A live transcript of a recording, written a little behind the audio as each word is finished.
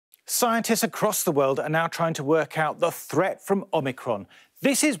Scientists across the world are now trying to work out the threat from Omicron.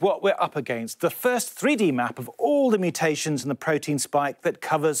 This is what we're up against, the first 3D map of all the mutations in the protein spike that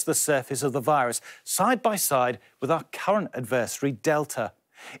covers the surface of the virus, side by side with our current adversary, Delta.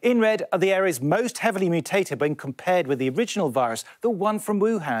 In red are the areas most heavily mutated when compared with the original virus, the one from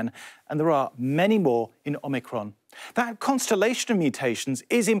Wuhan, and there are many more in Omicron. That constellation of mutations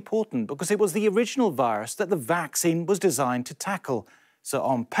is important because it was the original virus that the vaccine was designed to tackle. So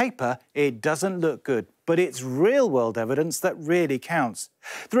on paper, it doesn't look good, but it's real-world evidence that really counts.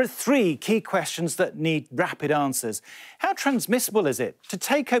 There are three key questions that need rapid answers. How transmissible is it? To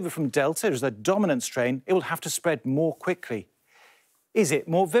take over from Delta as the dominant strain, it will have to spread more quickly. Is it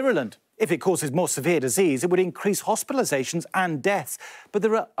more virulent? If it causes more severe disease, it would increase hospitalizations and deaths. But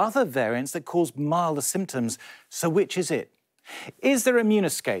there are other variants that cause milder symptoms. So which is it? Is there immune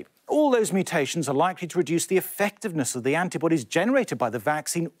escape? All those mutations are likely to reduce the effectiveness of the antibodies generated by the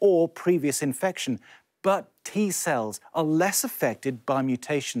vaccine or previous infection. But T cells are less affected by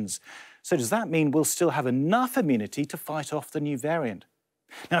mutations. So does that mean we'll still have enough immunity to fight off the new variant?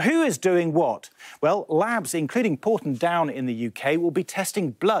 Now, who is doing what? Well, labs, including Porton Down in the UK, will be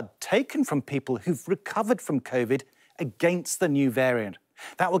testing blood taken from people who've recovered from COVID against the new variant.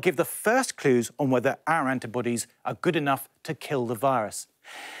 That will give the first clues on whether our antibodies are good enough to kill the virus.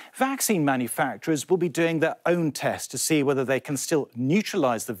 Vaccine manufacturers will be doing their own tests to see whether they can still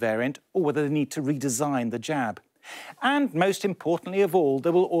neutralise the variant or whether they need to redesign the jab. And most importantly of all,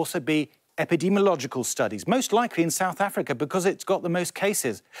 there will also be epidemiological studies, most likely in South Africa because it's got the most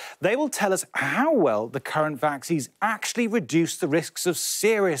cases. They will tell us how well the current vaccines actually reduce the risks of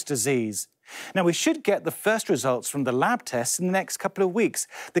serious disease. Now, we should get the first results from the lab tests in the next couple of weeks.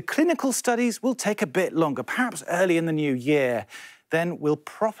 The clinical studies will take a bit longer, perhaps early in the new year. Then we'll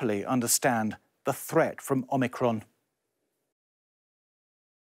properly understand the threat from Omicron.